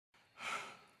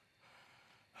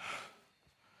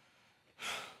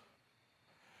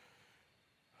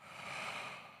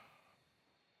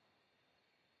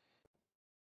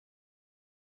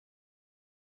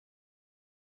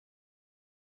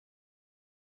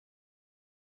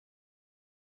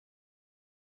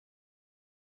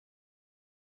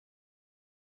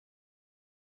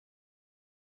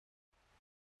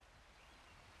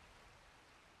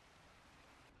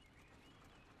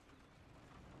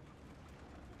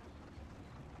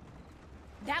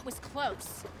That was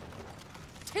close.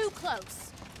 Too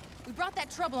close. We brought that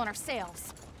trouble on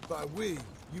ourselves. By we,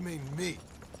 you mean me.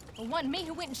 It wasn't me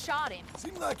who went and shot him.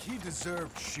 Seemed like he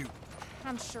deserved shooting.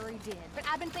 I'm sure he did. But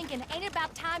I've been thinking, ain't it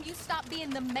about time you stop being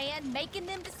the man making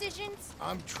them decisions?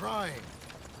 I'm trying.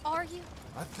 Are you?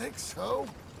 I think so.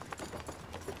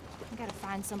 We gotta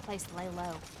find someplace to lay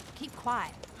low. Keep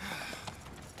quiet.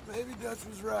 Maybe Dutch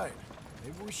was right.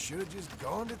 Maybe we should have just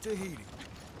gone to Tahiti.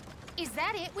 Is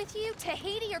that it with you?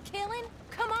 Tahiti or killing?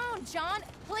 Come on, John.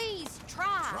 Please,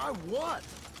 try. Try what?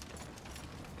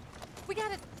 We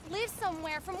gotta live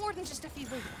somewhere for more than just a few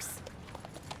weeks.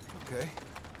 Okay.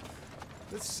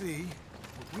 Let's see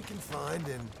what we can find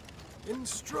in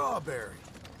Strawberry.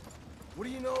 What do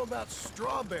you know about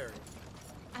Strawberry?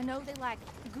 I know they like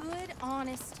good,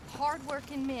 honest,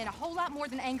 hard-working men a whole lot more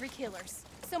than angry killers.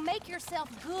 So make yourself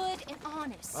good and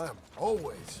honest. I'm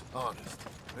always honest.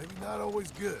 Maybe not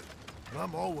always good, but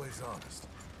I'm always honest.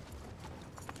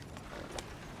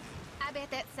 I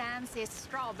bet that sign says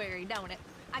Strawberry, don't it?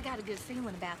 I got a good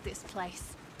feeling about this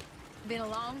place. Been a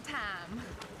long time.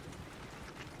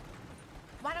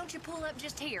 Why don't you pull up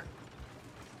just here?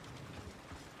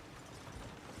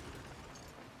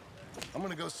 I'm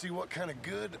gonna go see what kind of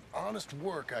good, honest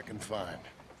work I can find.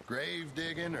 Grave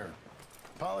digging or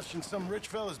polishing some rich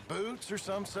fella's boots or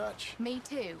some such. Me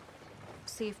too.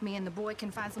 See if me and the boy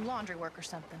can find some laundry work or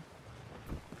something.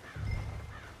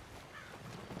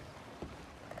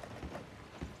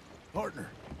 Partner.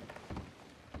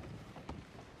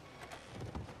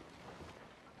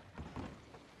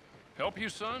 Help you,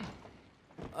 son?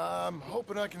 I'm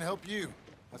hoping I can help you.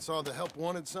 I saw the help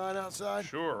wanted sign outside.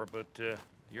 Sure, but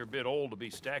you're a bit old to be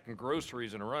stacking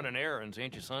groceries and running errands,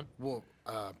 ain't you, son? Well,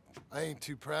 I ain't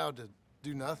too proud to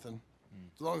do nothing.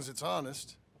 As long as it's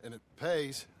honest and it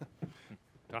pays.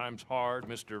 Time's hard,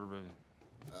 Mr.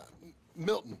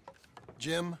 Milton.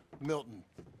 Jim Milton.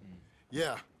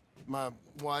 Yeah, my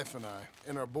wife and I,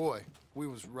 and our boy, we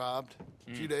was robbed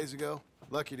a few days ago.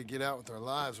 Lucky to get out with our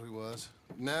lives, we was.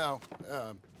 Now,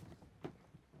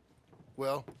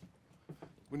 well,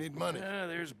 we need money. Yeah,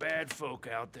 there's bad folk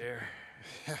out there.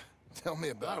 Yeah, tell me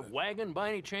about Got it. a wagon by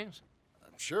any chance?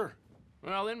 Sure.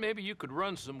 Well, then maybe you could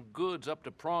run some goods up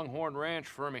to Pronghorn Ranch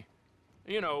for me.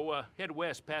 You know, head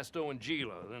west past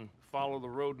Owanjila, then follow the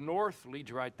road north, leads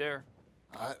you right there.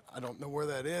 I don't know where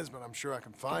that is, but I'm sure I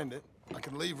can find it. I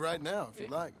can leave right now if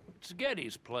you'd like. It's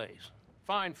Getty's place.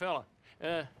 Fine fella.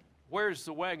 Where's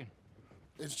the wagon?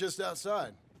 It's just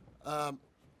outside.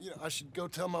 You know, I should go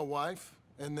tell my wife,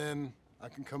 and then I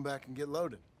can come back and get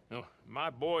loaded. No, my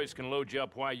boys can load you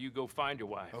up while you go find your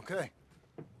wife. Okay.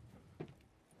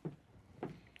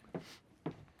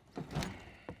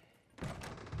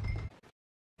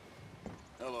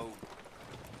 Hello.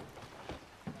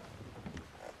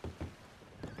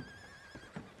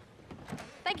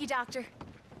 Thank you, Doctor.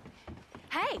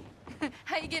 Hey,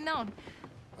 how you getting on?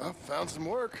 I found some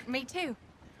work. Me too.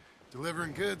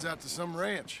 Delivering goods out to some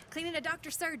ranch. Cleaning a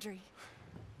doctor's surgery.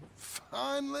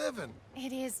 Fine living.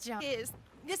 It is, John. It is.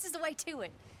 This is the way to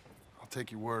it. I'll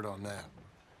take your word on that.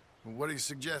 What do you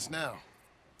suggest now?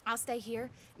 I'll stay here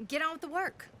and get on with the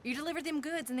work. You deliver them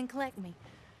goods and then collect me.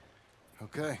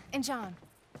 Okay. And John,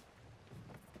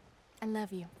 I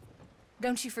love you.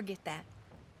 Don't you forget that.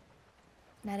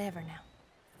 Not ever now.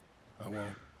 I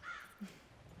won't.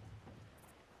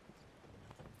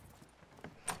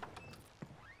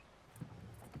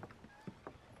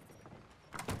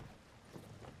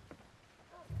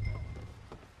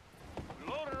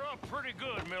 Load her up pretty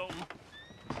good, Milton.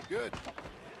 Good.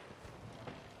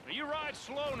 Now you ride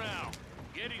slow now.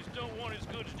 Gettys don't want his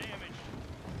goods damaged.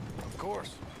 Of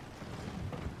course.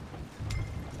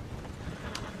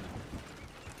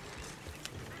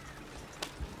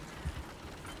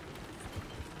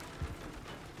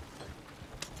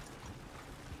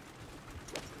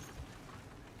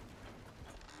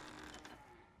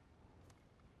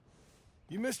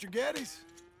 You Mr. Geddes?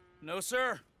 No,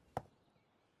 sir.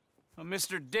 I'm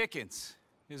Mr. Dickens,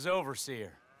 his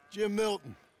overseer. Jim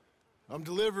Milton. I'm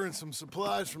delivering some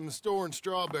supplies from the store in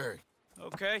Strawberry.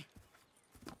 Okay.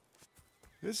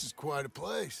 This is quite a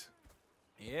place.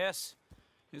 Yes,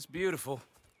 it's beautiful.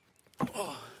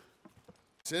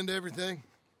 Send everything?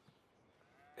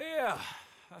 Yeah,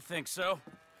 I think so.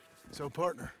 So,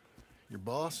 partner, your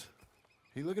boss,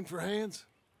 he looking for hands?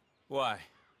 Why?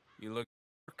 You look...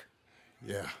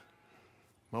 Yeah.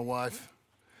 My wife,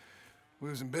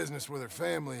 we was in business with her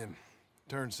family and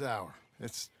turned sour.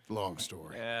 It's a long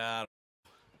story. Yeah,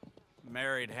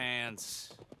 married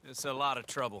hands. It's a lot of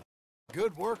trouble.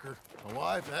 Good worker. My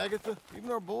wife, Agatha, even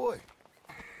our boy.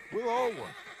 We'll all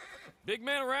work. Big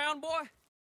man around, boy?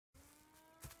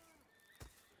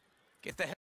 Get the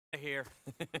hell out of here.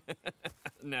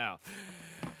 Now,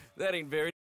 that ain't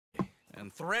very...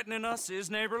 And threatening us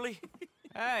is neighborly?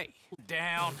 Hey,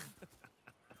 down.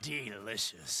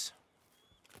 Delicious.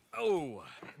 Oh.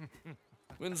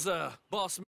 When's,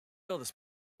 boss this?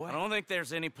 I don't think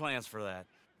there's any plans for that.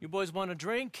 You boys want a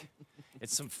drink?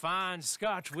 It's some fine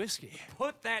Scotch whiskey.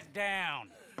 Put that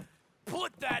down.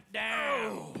 Put that down.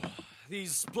 Oh,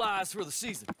 these supplies for the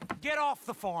season. Get off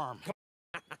the farm.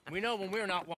 We know when we're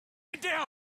not... Get down.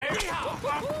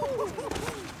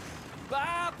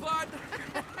 Bye, bud.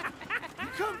 You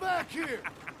come back here!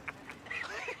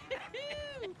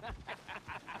 And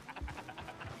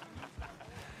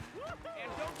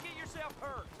don't get yourself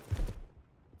hurt.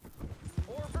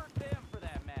 Or hurt them, for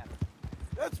that matter.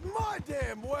 That's my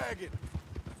damn wagon!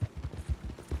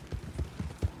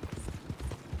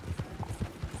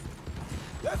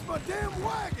 That's my damn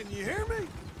wagon, you hear me?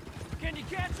 Can you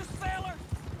catch us, sailor?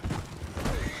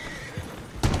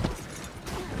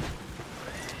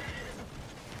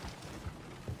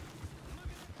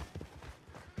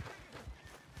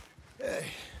 Hey.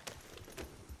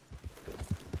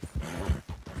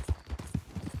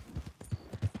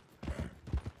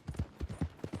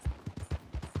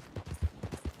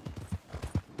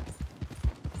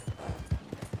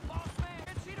 Boss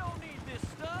man, she don't need this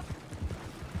stuff.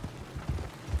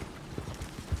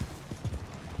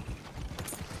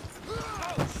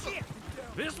 Oh, shit!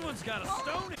 This one's got a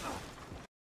stone in it.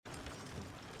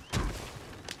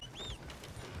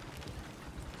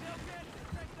 Tell Jen to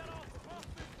take that off the bus,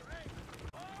 Mr. A.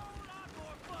 Oh, lot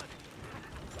more funny.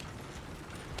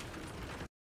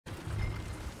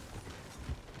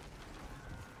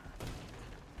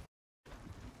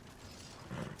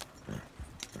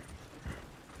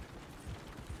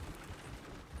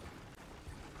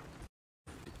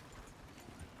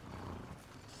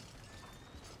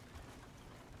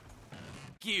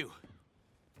 You.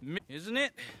 Isn't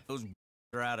it? Those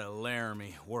are out of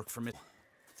Laramie work for me.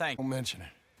 Thank you. Don't mention it.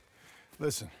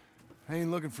 Listen, I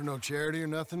ain't looking for no charity or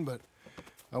nothing, but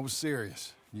I was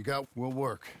serious. You got will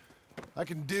work. I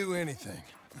can do anything.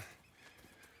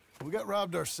 We got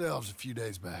robbed ourselves a few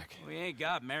days back. We ain't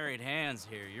got married hands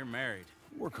here. You're married.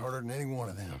 Work harder than any one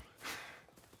of them.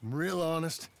 I'm real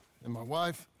honest, and my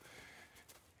wife,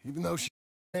 even though she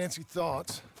fancy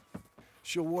thoughts,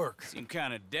 she'll work. Seem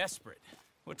kind of desperate.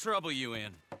 What trouble you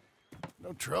in?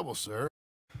 No trouble, sir.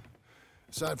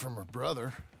 Aside from her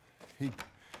brother, he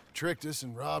tricked us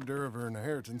and robbed her of her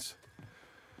inheritance.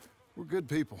 We're good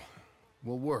people.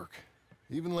 We'll work.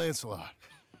 Even Lancelot.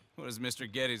 What does Mr.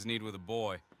 Geddes need with a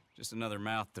boy? Just another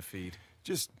mouth to feed.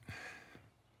 Just,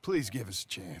 please give us a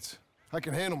chance. I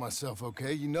can handle myself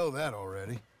okay, you know that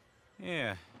already.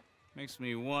 Yeah, makes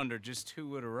me wonder just who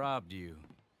would have robbed you.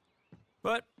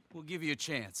 But we'll give you a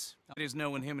chance. It is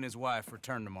knowing him and his wife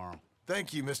return tomorrow.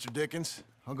 Thank you, Mr. Dickens.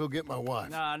 I'll go get my wife.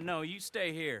 Nah, no, you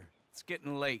stay here. It's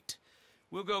getting late.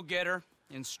 We'll go get her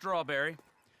in Strawberry.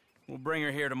 We'll bring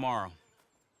her here tomorrow.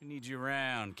 We need you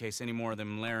around in case any more of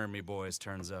them Laramie boys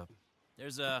turns up.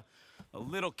 There's a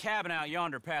little cabin out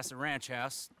yonder past the ranch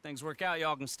house. Things work out,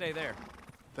 y'all can stay there.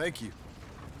 Thank you.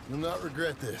 You'll not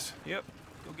regret this. Yep.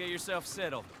 Go get yourself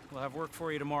settled. We'll have work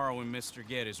for you tomorrow when Mr.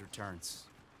 Geddes returns.